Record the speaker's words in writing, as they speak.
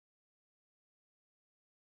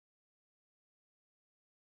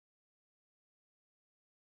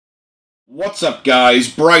What's up, guys?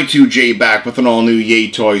 Bry2J back with an all-new Yay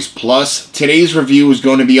Toys Plus. Today's review is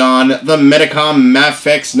going to be on the Medicom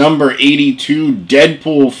MAFEX number 82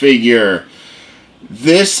 Deadpool figure.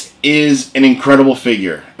 This is an incredible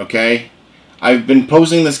figure, okay? I've been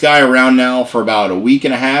posing this guy around now for about a week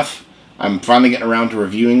and a half. I'm finally getting around to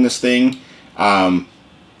reviewing this thing.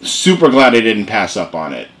 Super glad I didn't pass up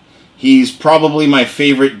on it. He's probably my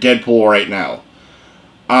favorite Deadpool right now.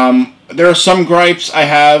 There are some gripes I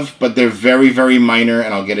have, but they're very, very minor,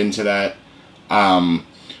 and I'll get into that.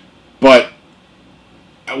 But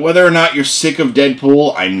whether or not you're sick of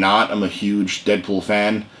Deadpool, I'm not. I'm a huge Deadpool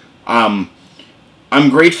fan. I'm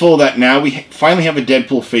grateful that now we finally have a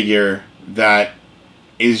Deadpool figure that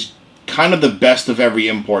is kind of the best of every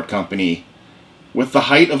import company with the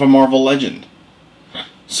height of a Marvel legend.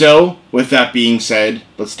 So, with that being said,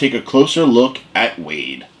 let's take a closer look at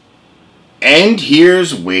Wade. And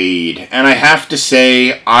here's Wade, and I have to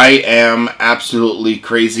say, I am absolutely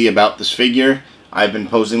crazy about this figure. I've been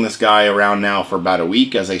posing this guy around now for about a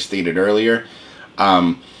week, as I stated earlier.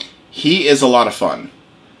 He is a lot of fun.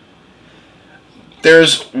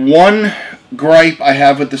 There's one gripe I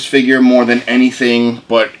have with this figure more than anything,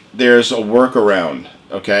 but there's a workaround,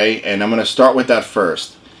 okay? And I'm going to start with that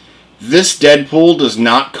first. This Deadpool does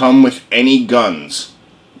not come with any guns.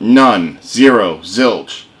 None. Zero.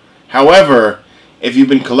 Zilch. However, if you've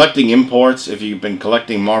been collecting imports, if you've been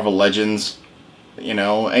collecting Marvel Legends, you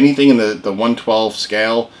know, anything in the 1/12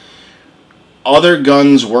 scale, other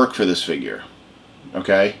guns work for this figure,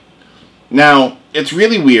 okay? Now, it's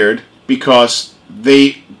really weird because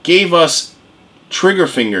they gave us trigger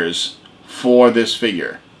fingers for this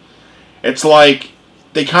figure. It's like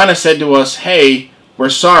they kind of said to us, hey, we're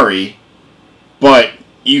sorry, but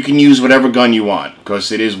you can use whatever gun you want because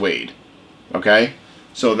it is Wade, okay?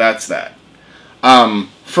 So that's that.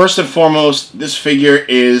 First and foremost, this figure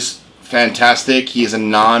is fantastic. He is a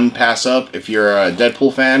non-pass-up if you're a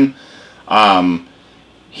Deadpool fan.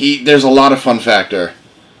 There's a lot of fun factor.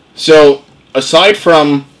 So, aside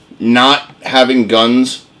from not having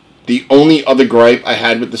guns, the only other gripe I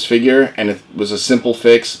had with this figure, and it was a simple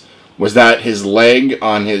fix, was that his leg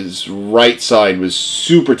on his right side was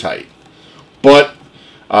super tight. But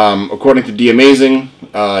according to D Amazing,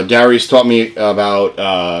 Darius taught me about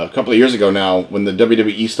a couple of years ago now, when the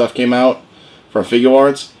WWE stuff came out from Figure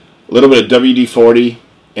Arts, a little bit of WD-40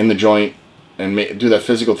 in the joint and do that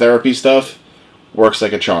physical therapy stuff works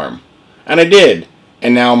like a charm. And I did,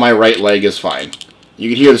 and now my right leg is fine. You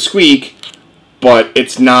can hear the squeak, but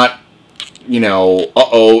it's not, you know,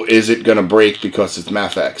 uh-oh, is it going to break because it's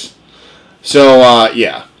MAFEX. So,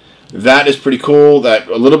 yeah. That is pretty cool. That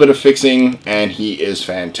a little bit of fixing, and he is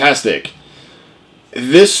fantastic.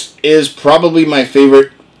 This is probably my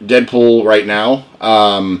favorite Deadpool right now.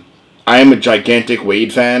 I am a gigantic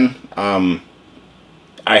Wade fan. I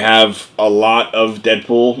have a lot of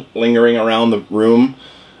Deadpool lingering around the room,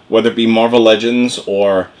 whether it be Marvel Legends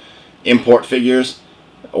or import figures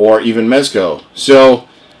or even Mezco. So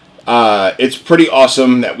it's pretty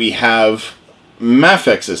awesome that we have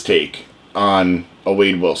MAFEX's take on a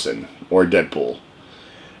Wade Wilson or Deadpool.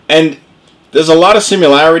 And there's a lot of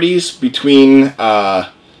similarities between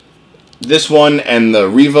this one and the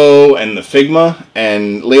Revo and the Figma,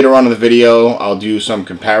 and later on in the video I'll do some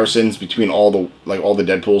comparisons between all the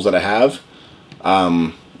Deadpools that I have,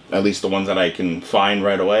 at least the ones that I can find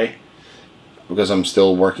right away, because I'm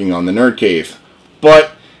still working on the Nerd Cave.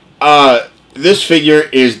 But this figure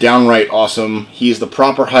is downright awesome. He is the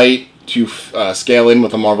proper height to scale in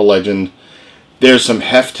with a Marvel Legend. There's some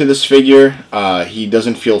heft to this figure. He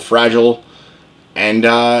doesn't feel fragile. And,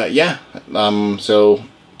 yeah. So,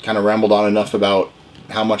 kind of rambled on enough about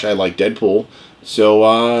how much I like Deadpool.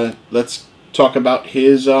 So, let's talk about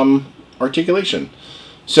his articulation.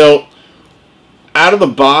 So, out of the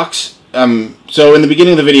box, so in the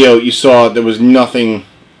beginning of the video, you saw there was nothing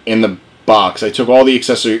in the box. I took all the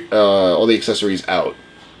accessories out.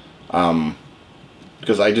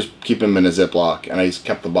 Because I just keep them in a Ziploc, and I just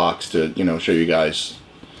kept the box to, you know, show you guys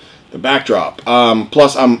the backdrop.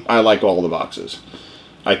 Plus, I like all the boxes.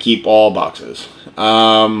 I keep all boxes.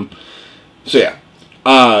 So yeah,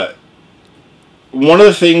 one of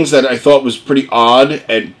the things that I thought was pretty odd,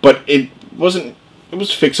 but it wasn't. It was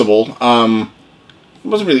fixable. It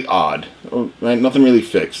wasn't really odd, right? Nothing really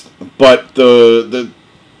fixed. But the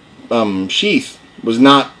sheath was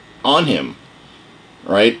not on him,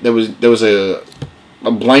 right? There was a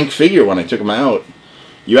blank figure when I took him out.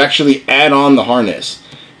 You actually add on the harness.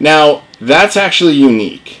 Now, that's actually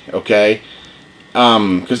unique, okay?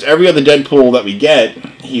 Because every other Deadpool that we get,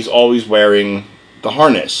 he's always wearing the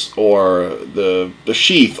harness or the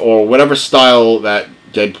sheath or whatever style that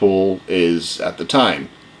Deadpool is at the time,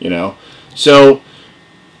 you know? So,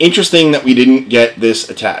 interesting that we didn't get this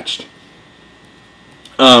attached.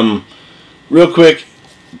 Real quick,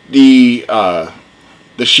 the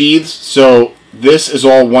sheaths. So, this is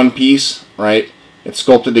all one piece, right? It's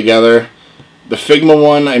sculpted together. The Figma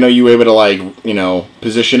one, I know you were able to, like, you know,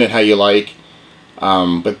 position it how you like.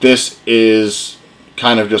 But this is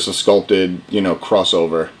kind of just a sculpted, you know,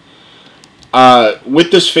 crossover.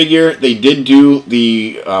 With this figure, they did do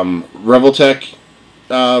the Revoltech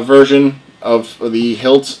version of the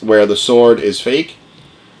hilt where the sword is fake.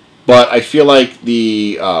 But I feel like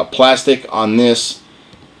the plastic on this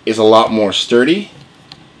is a lot more sturdy.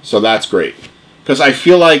 So that's great. Because I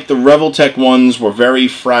feel like the Revoltech ones were very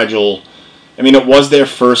fragile. I mean, it was their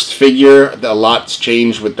first figure. A lot's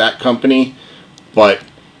changed with that company. But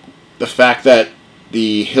the fact that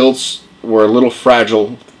the hilts were a little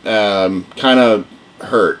fragile kind of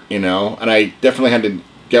hurt, you know. And I definitely had to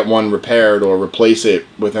get one repaired or replace it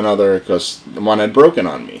with another because the one had broken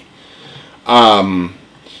on me.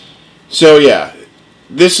 So yeah,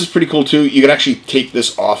 this is pretty cool too. You could actually take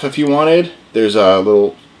this off if you wanted. There's a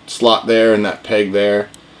little slot there and that peg there.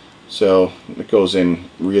 So it goes in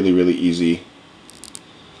really, really easy.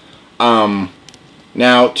 Now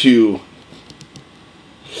to...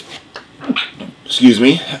 Excuse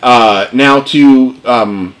me. Now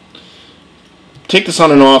to take this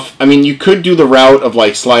on and off. I mean, you could do the route of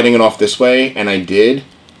like sliding it off this way, and I did.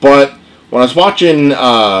 But when I was watching,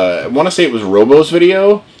 I want to say it was Robo's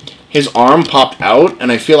video, his arm popped out,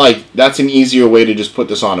 and I feel like that's an easier way to just put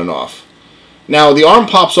this on and off. Now, the arm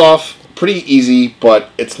pops off pretty easy, but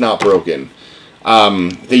it's not broken.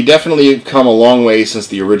 They definitely have come a long way since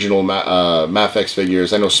the original MAFEX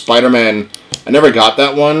figures. I know Spider-Man, I never got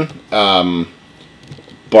that one,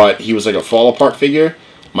 but he was like a fall-apart figure.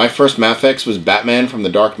 My first MAFEX was Batman from The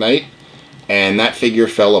Dark Knight, and that figure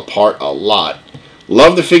fell apart a lot.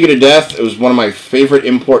 Love the figure to death. It was one of my favorite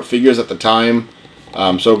import figures at the time.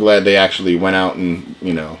 I'm so glad they actually went out and,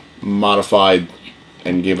 you know, modified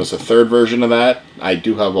and gave us a third version of that. I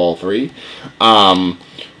do have all three.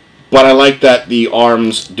 But I like that the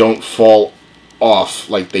arms don't fall off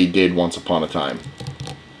like they did once upon a time.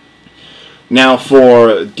 Now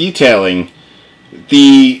for detailing,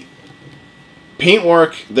 the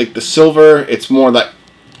paintwork, like the silver, it's more that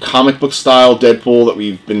comic book style Deadpool that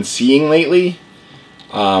we've been seeing lately.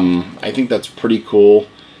 I think that's pretty cool.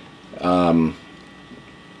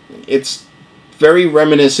 It's very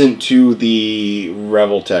reminiscent to the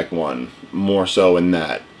Revoltech one, more so in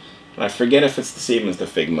that. I forget if it's the same as the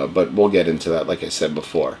Figma, but we'll get into that, like I said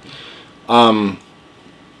before.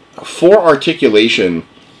 For articulation,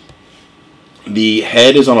 the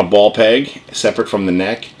head is on a ball peg, separate from the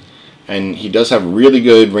neck, and he does have really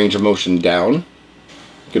good range of motion down.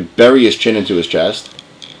 He could bury his chin into his chest.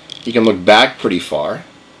 He can look back pretty far.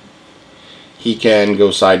 He can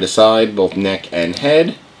go side to side, both neck and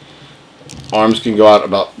head. Arms can go out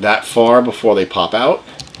about that far before they pop out.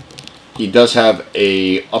 He does have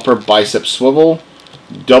a upper bicep swivel,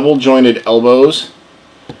 double jointed elbows,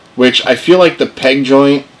 which I feel like the peg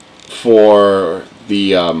joint for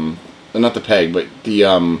the not the peg, but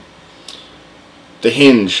the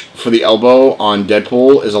hinge for the elbow on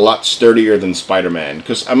Deadpool is a lot sturdier than Spider-Man.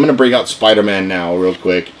 Because I'm gonna break out Spider-Man now real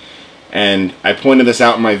quick, and I pointed this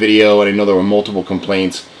out in my video, and I know there were multiple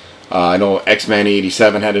complaints. I know X-Man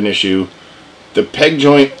 87 had an issue. The peg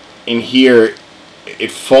joint in here, it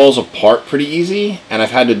falls apart pretty easy, and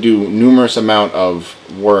I've had to do numerous amount of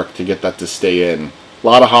work to get that to stay in. A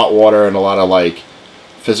lot of hot water and a lot of like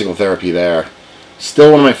physical therapy there.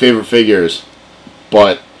 Still one of my favorite figures,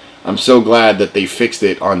 but I'm so glad that they fixed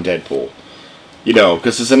it on Deadpool. You know,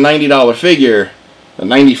 because it's a $90 figure, a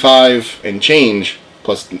 $95 and change,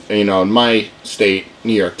 plus, you know, in my state,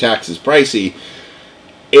 New York tax is pricey.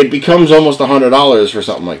 It becomes almost $100 for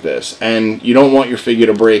something like this, and you don't want your figure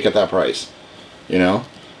to break at that price, you know.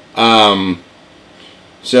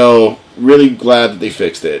 So really glad that they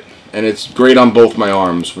fixed it, and it's great on both my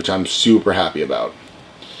arms, which I'm super happy about.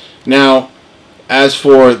 Now, as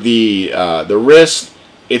for the wrist,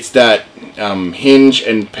 it's that hinge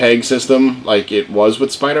and peg system like it was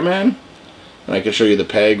with Spider-Man, and I can show you the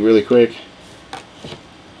peg really quick.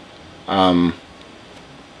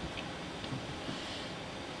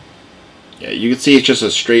 Yeah, you can see it's just a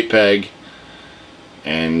straight peg,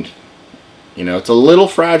 and you know, it's a little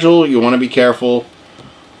fragile. You want to be careful,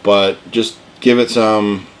 but just give it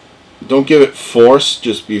some, don't give it force,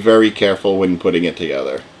 just be very careful when putting it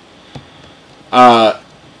together.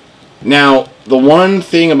 Now, the one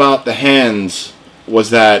thing about the hands was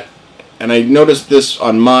that, and I noticed this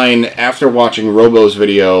on mine after watching Robo's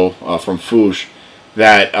video from Foosh,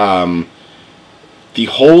 that the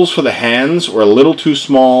holes for the hands were a little too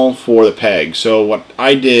small for the peg. So what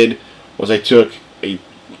I did was I took a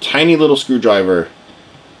tiny little screwdriver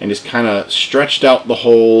and just kind of stretched out the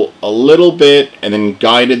hole a little bit and then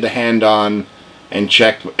guided the hand on and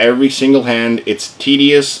checked every single hand. It's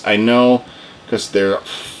tedious, I know, because there are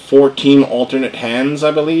 14 alternate hands,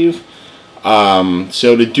 I believe.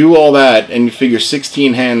 So to do all that, and you figure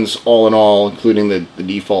 16 hands all in all, including the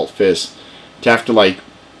default fist, to have to like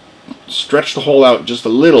stretch the hole out just a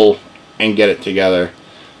little and get it together.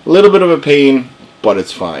 A little bit of a pain, but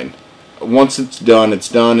it's fine. Once it's done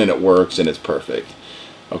and it works and it's perfect.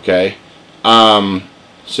 Okay,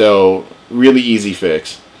 so really easy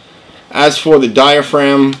fix. As for the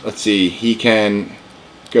diaphragm, let's see, he can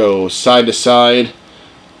go side to side,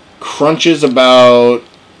 crunches about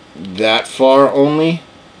that far only,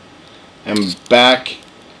 and back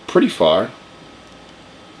pretty far,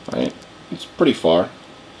 right? It's pretty far.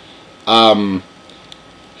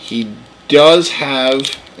 He does have,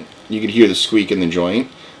 you can hear the squeak in the joint.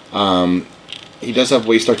 He does have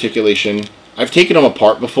waist articulation. I've taken them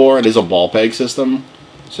apart before. It is a ball peg system,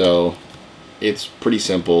 so it's pretty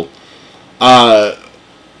simple.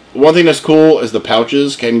 One thing that's cool is the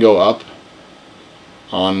pouches can go up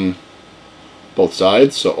on both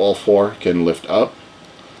sides, so all four can lift up.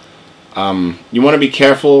 You want to be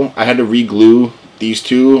careful. I had to re-glue these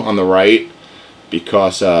two on the right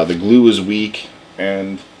because the glue is weak,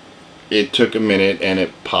 and it took a minute and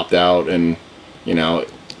it popped out, and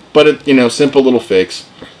but it, simple little fix.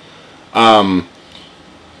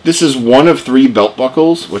 This is one of 3 belt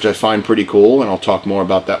buckles, which I find pretty cool, and I'll talk more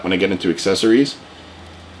about that when I get into accessories.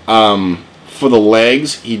 For the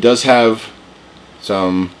legs, he does have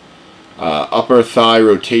some upper thigh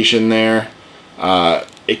rotation there.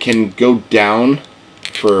 It can go down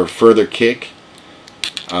for further kick.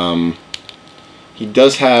 He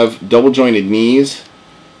does have double jointed knees.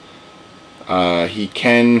 He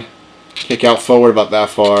can kick out forward about that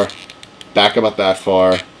far, back about that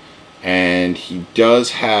far, and he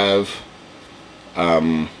does have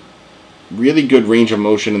really good range of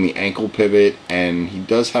motion in the ankle pivot, and he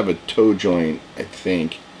does have a toe joint, I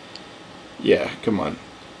think. Yeah, come on.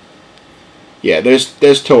 Yeah,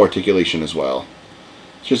 there's toe articulation as well.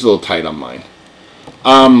 It's just a little tight on mine.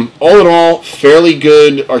 All in all, fairly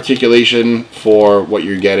good articulation for what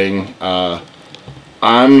you're getting.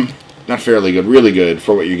 I'm not fairly good, really good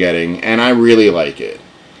for what you're getting, and I really like it.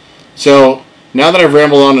 So now that I've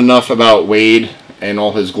rambled on enough about Wade and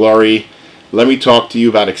all his glory, let me talk to you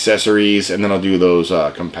about accessories, and then I'll do those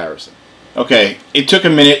comparisons. Okay, it took a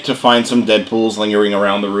minute to find some Deadpools lingering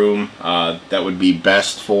around the room that would be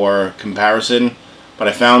best for comparison, but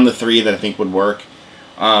I found the 3 that I think would work.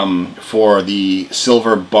 For the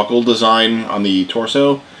silver buckle design on the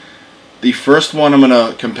torso, the first one I'm going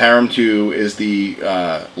to compare him to is the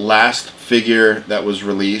last figure that was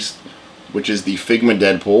released, which is the Figma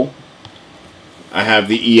Deadpool. I have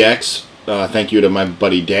the EX, thank you to my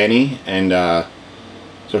buddy Danny, and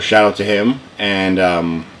so shout out to him.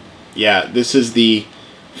 And yeah, this is the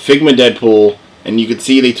Figma Deadpool, and you can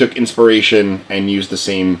see they took inspiration and used the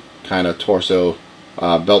same kind of torso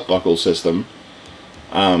belt buckle system.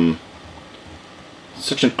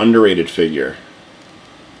 Such an underrated figure.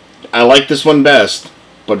 I like this one best,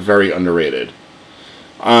 but very underrated.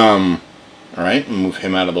 Alright, move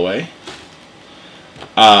him out of the way.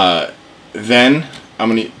 Then I'm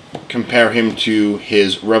going to compare him to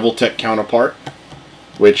his Revoltech counterpart,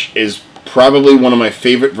 which is probably one of my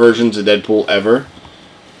favorite versions of Deadpool ever.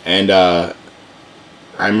 And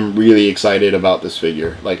I'm really excited about this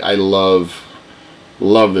figure. Like, I love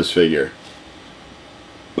this figure.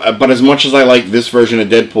 But as much as I like this version of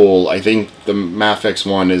Deadpool, I think the MAFEX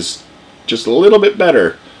one is just a little bit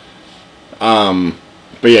better. But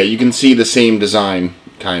yeah, you can see the same design,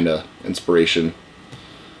 kind of, inspiration.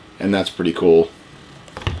 And that's pretty cool.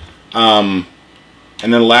 And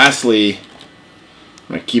then lastly, I'm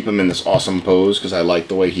going to keep him in this awesome pose because I like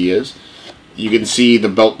the way he is. You can see the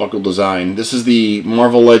belt buckle design. This is the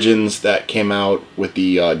Marvel Legends that came out with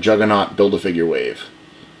the Juggernaut Build-A-Figure wave.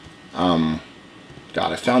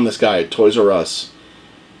 God, I found this guy at Toys R Us.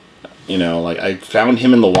 Like, I found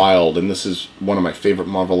him in the wild, and this is one of my favorite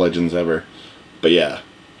Marvel Legends ever. But yeah,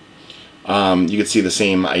 you can see the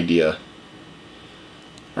same idea.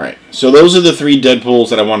 Alright, so those are the 3 Deadpools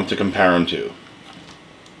that I wanted to compare him to.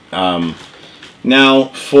 Now,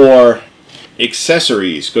 for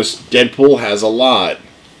accessories, because Deadpool has a lot.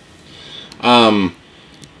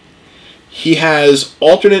 He has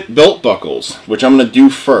alternate belt buckles, which I'm going to do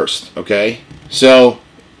first, okay? So,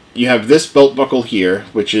 you have this belt buckle here,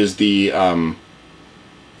 which is the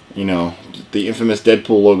You know, the infamous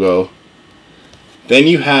Deadpool logo. Then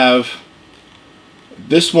you have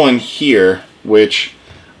this one here, which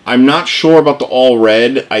I'm not sure about the all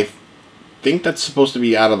red. I think that's supposed to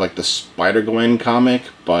be out of like the Spider-Gwen comic,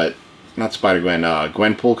 but not Spider-Gwen,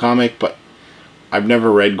 Gwenpool comic, but I've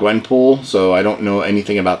never read Gwenpool, so I don't know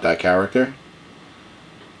anything about that character.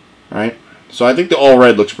 Right? So I think the all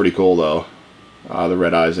red looks pretty cool though. The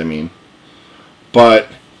red eyes, I mean. But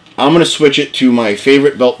I'm going to switch it to my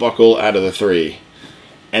favorite belt buckle out of the three.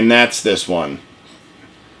 And that's this one.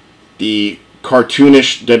 The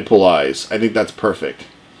cartoonish Deadpool eyes. I think that's perfect.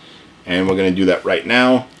 And we're going to do that right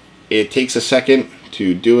now. It takes a second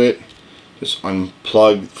to do it. Just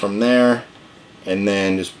unplug from there. And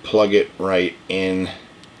then just plug it right in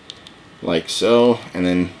like so. And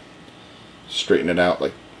then straighten it out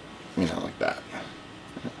like, you know, like that.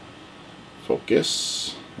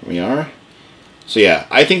 Focus. Here we are. So yeah,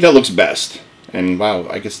 I think that looks best. And wow,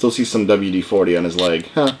 I can still see some WD-40 on his leg.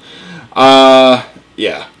 Huh.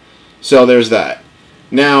 Yeah. So there's that.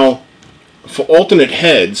 Now, for alternate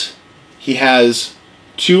heads, he has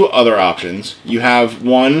two other options. You have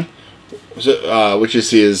one, which is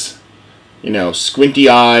his, you know, squinty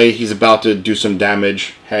eye, he's about to do some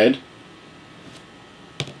damage head.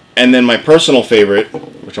 And then my personal favorite,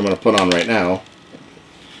 which I'm going to put on right now,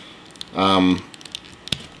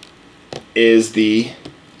 is the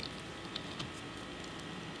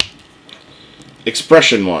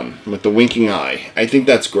expression one with the winking eye. I think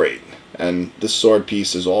that's great. And this sword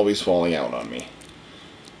piece is always falling out on me.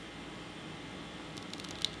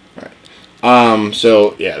 Alright.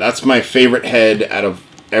 So, yeah, that's my favorite head out of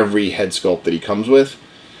every head sculpt that he comes with.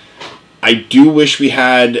 I do wish we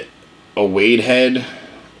had a Wade head.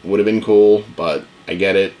 Would have been cool, but I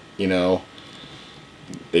get it, you know.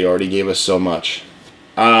 They already gave us so much.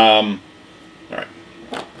 Alright.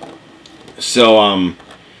 So,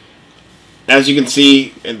 as you can see,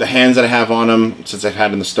 the hands that I have on him, since I've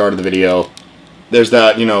had in the start of the video, there's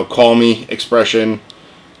that, you know, call me expression,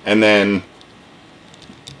 and then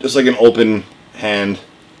just like an open hand.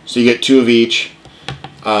 So you get two of each.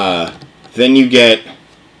 Then you get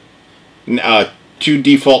two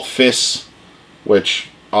default fists, which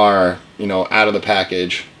are, you know, out of the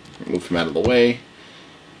package. Move him out of the way.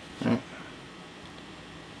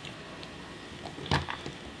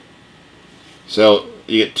 So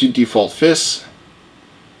you get two default fists.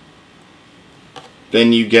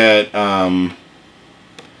 Then you get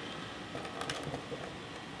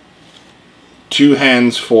two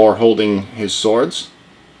hands for holding his swords.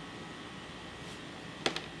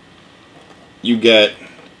 You get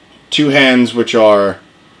two hands which are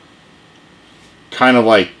kind of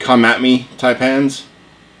like come at me type hands.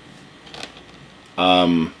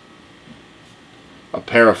 A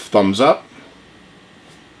pair of thumbs up.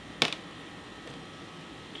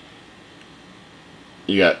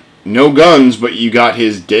 You got no guns, but you got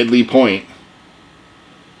his deadly point.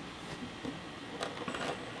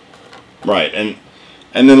 Right, and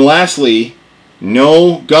then lastly,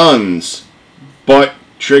 no guns, but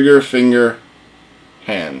trigger finger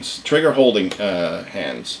hands. Trigger holding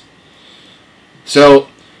hands. So,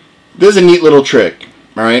 this is a neat little trick,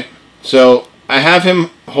 alright? So, I have him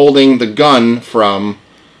holding the gun from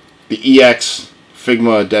the EX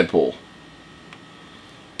Figma Deadpool.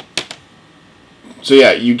 So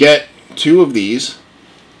yeah, you get two of these,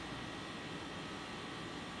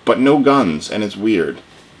 but no guns, and it's weird.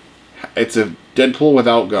 It's a Deadpool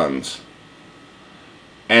without guns.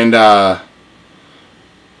 And,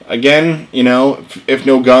 again, you know, if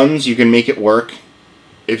no guns, you can make it work.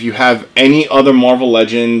 If you have any other Marvel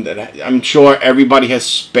Legend, I'm sure everybody has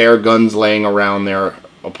spare guns laying around their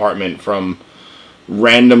apartment from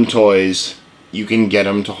random toys. You can get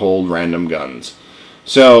them to hold random guns.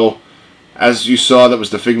 So, as you saw, that was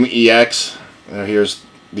the Figma EX. Here's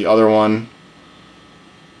the other one.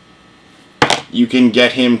 You can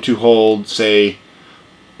get him to hold, say,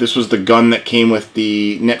 this was the gun that came with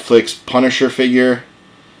the Netflix Punisher figure.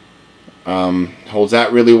 Holds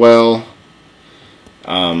that really well.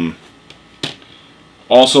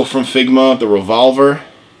 Also from Figma, the revolver.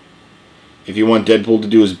 If you want Deadpool to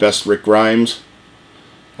do his best Rick Grimes.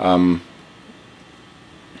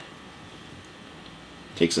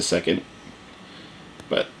 Takes a second.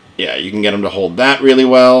 But, yeah, you can get him to hold that really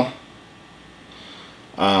well.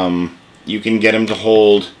 You can get him to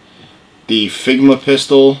hold the Figma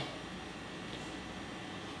pistol.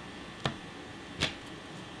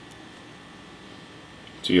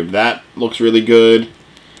 So you have that, looks really good.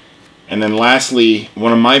 And then lastly,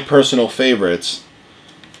 one of my personal favorites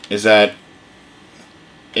is that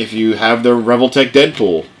if you have the Revoltech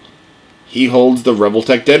Deadpool, he holds the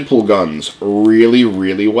Revoltech Deadpool guns really,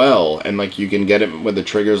 really well. And, like, you can get it with the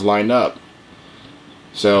triggers lined up.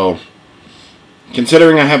 So,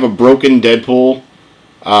 considering I have a broken Deadpool,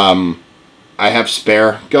 I have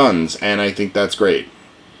spare guns, and I think that's great.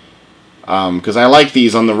 Because I like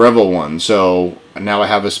these on the Revel one, so now I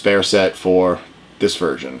have a spare set for this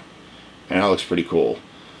version. And that looks pretty cool.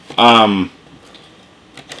 I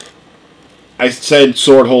said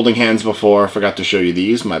sword holding hands before. I forgot to show you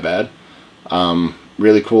these. My bad.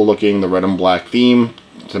 Really cool looking. The red and black theme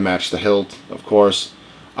to match the hilt, of course.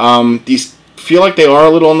 These feel like they are a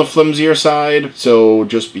little on the flimsier side, so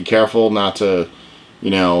just be careful not to,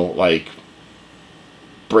 you know, like,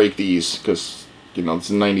 break these, because, you know,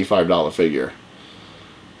 it's a $95 figure.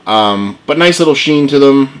 But nice little sheen to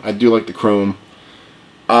them. I do like the chrome.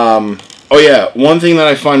 Oh yeah, one thing that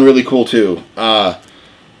I find really cool too.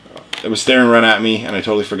 It was staring right at me, and I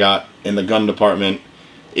totally forgot, in the gun department.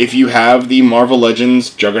 If you have the Marvel Legends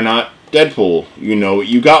Juggernaut Deadpool, you know what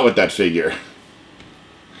you got with that figure.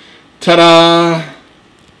 Ta-da!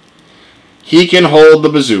 He can hold the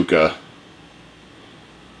bazooka.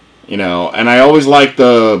 You know, and I always like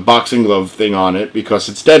the boxing glove thing on it, because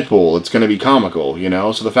it's Deadpool. It's going to be comical, you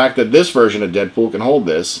know? So the fact that this version of Deadpool can hold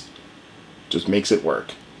this just makes it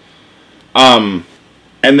work. And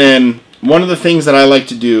then, one of the things that I like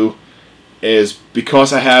to do is,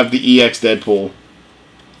 because I have the EX Deadpool,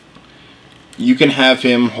 you can have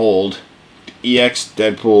him hold the EX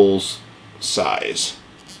Deadpool's size.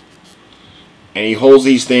 And he holds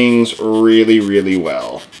these things really, really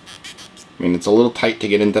well. I mean, it's a little tight to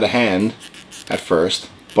get into the hand at first,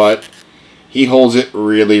 but he holds it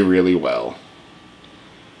really, really well.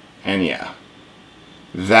 And yeah,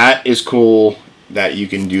 that is cool that you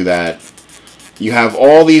can do that. You have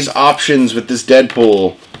all these options with this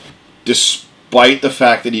Deadpool, despite the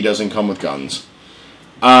fact that he doesn't come with guns.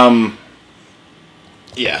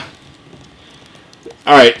 Yeah.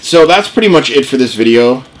 Alright, so that's pretty much it for this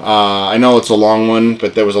video. I know it's a long one,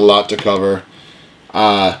 but there was a lot to cover.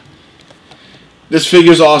 This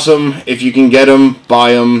figure's awesome. If you can get them,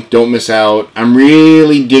 buy them. Don't miss out. I'm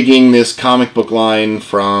really digging this comic book line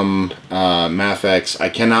from MAFEX. I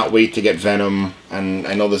cannot wait to get Venom. And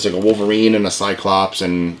I know there's like a Wolverine and a Cyclops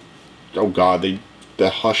and... oh god, the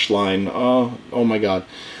Hush line. Oh my god.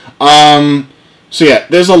 So yeah,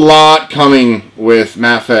 there's a lot coming with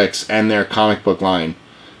MAFEX and their comic book line.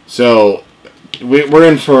 So we're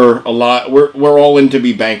in for a lot. We're all in to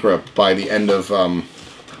be bankrupt by the end of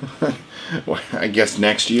I guess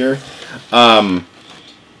next year. And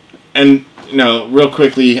you know, real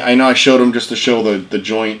quickly, I know I showed them just to show the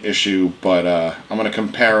joint issue, but I'm gonna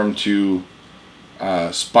compare them to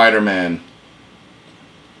Spider-Man.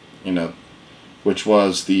 You know, which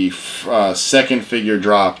was the second figure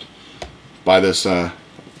dropped by this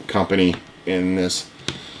company in this.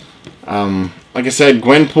 Like I said,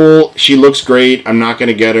 Gwenpool, she looks great. I'm not going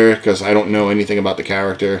to get her because I don't know anything about the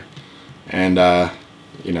character. And,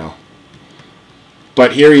 you know.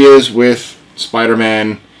 But here he is with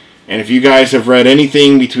Spider-Man. And if you guys have read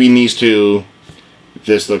anything between these two,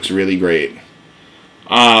 this looks really great.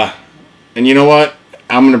 And you know what?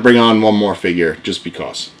 I'm going to bring on one more figure just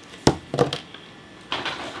because.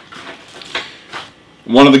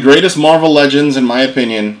 One of the greatest Marvel Legends, in my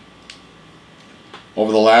opinion,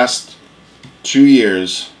 over the last 2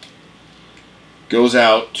 years, goes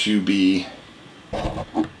out to be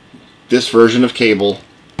this version of Cable.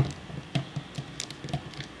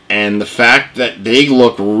 And the fact that they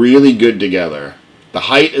look really good together. The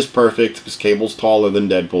height is perfect because Cable's taller than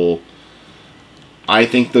Deadpool. I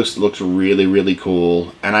think this looks really, really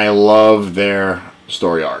cool. And I love their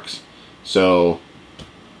story arcs. So,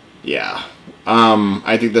 yeah.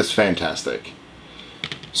 I think that's fantastic.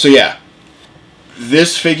 So yeah,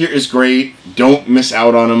 this figure is great. Don't miss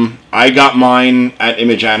out on them. I got mine at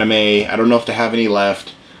Image Anime. I don't know if they have any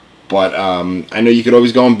left, but I know you could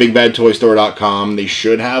always go on BigBadToyStore.com. They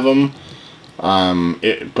should have them,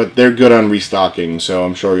 but they're good on restocking, so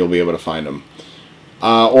I'm sure you'll be able to find them.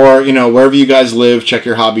 Or you know, wherever you guys live, check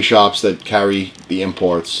your hobby shops that carry the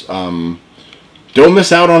imports. Don't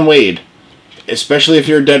miss out on Wade, especially if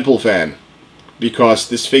you're a Deadpool fan. Because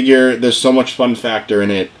this figure, there's so much fun factor in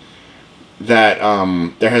it that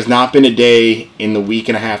there has not been a day in the week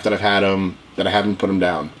and a half that I've had him that I haven't put him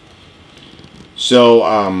down. So,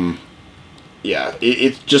 yeah,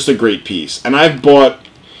 it's just a great piece. And I've bought...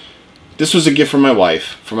 this was a gift from my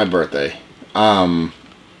wife for my birthday.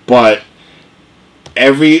 But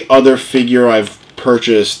every other figure I've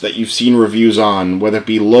purchased that you've seen reviews on, whether it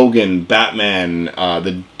be Logan, Batman,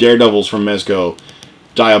 the Daredevils from Mezco,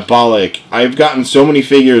 Diabolic. I've gotten so many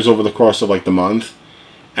figures over the course of like the month,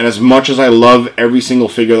 And as much as I love every single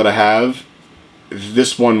figure that I have,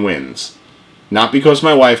 this one wins. Not because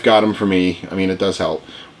my wife got him for me. I mean, it does help.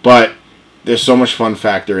 But there's so much fun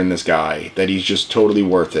factor in this guy that he's just totally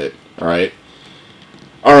worth it. Alright?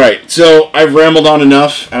 Alright, so I've rambled on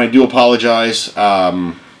enough, and I do apologize.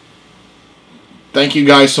 Thank you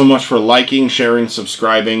guys so much for liking, sharing,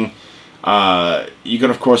 subscribing. You can,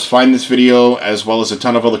 of course, find this video as well as a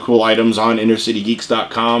ton of other cool items on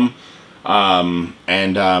InnerCityGeeks.com.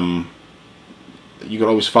 You can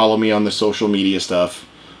always follow me on the social media stuff.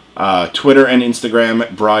 Twitter and Instagram,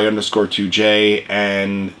 Bry_2J,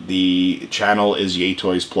 and the channel is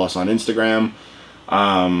YayToys Plus on Instagram.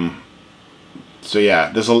 So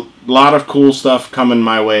yeah, there's a lot of cool stuff coming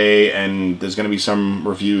my way, and there's going to be some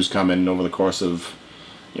reviews coming over the course of,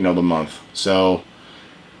 the month. So,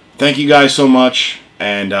 thank you guys so much,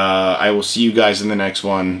 and I will see you guys in the next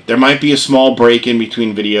one. There might be a small break in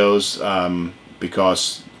between videos,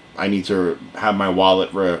 because I need to have my wallet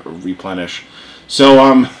replenish.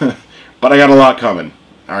 So, but I got a lot coming.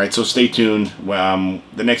 Alright, so stay tuned.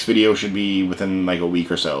 The next video should be within like a week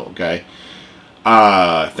or so, okay?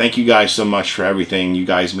 Thank you guys so much for everything. You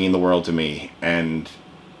guys mean the world to me, and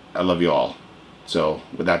I love you all. So,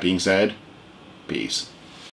 with that being said, peace.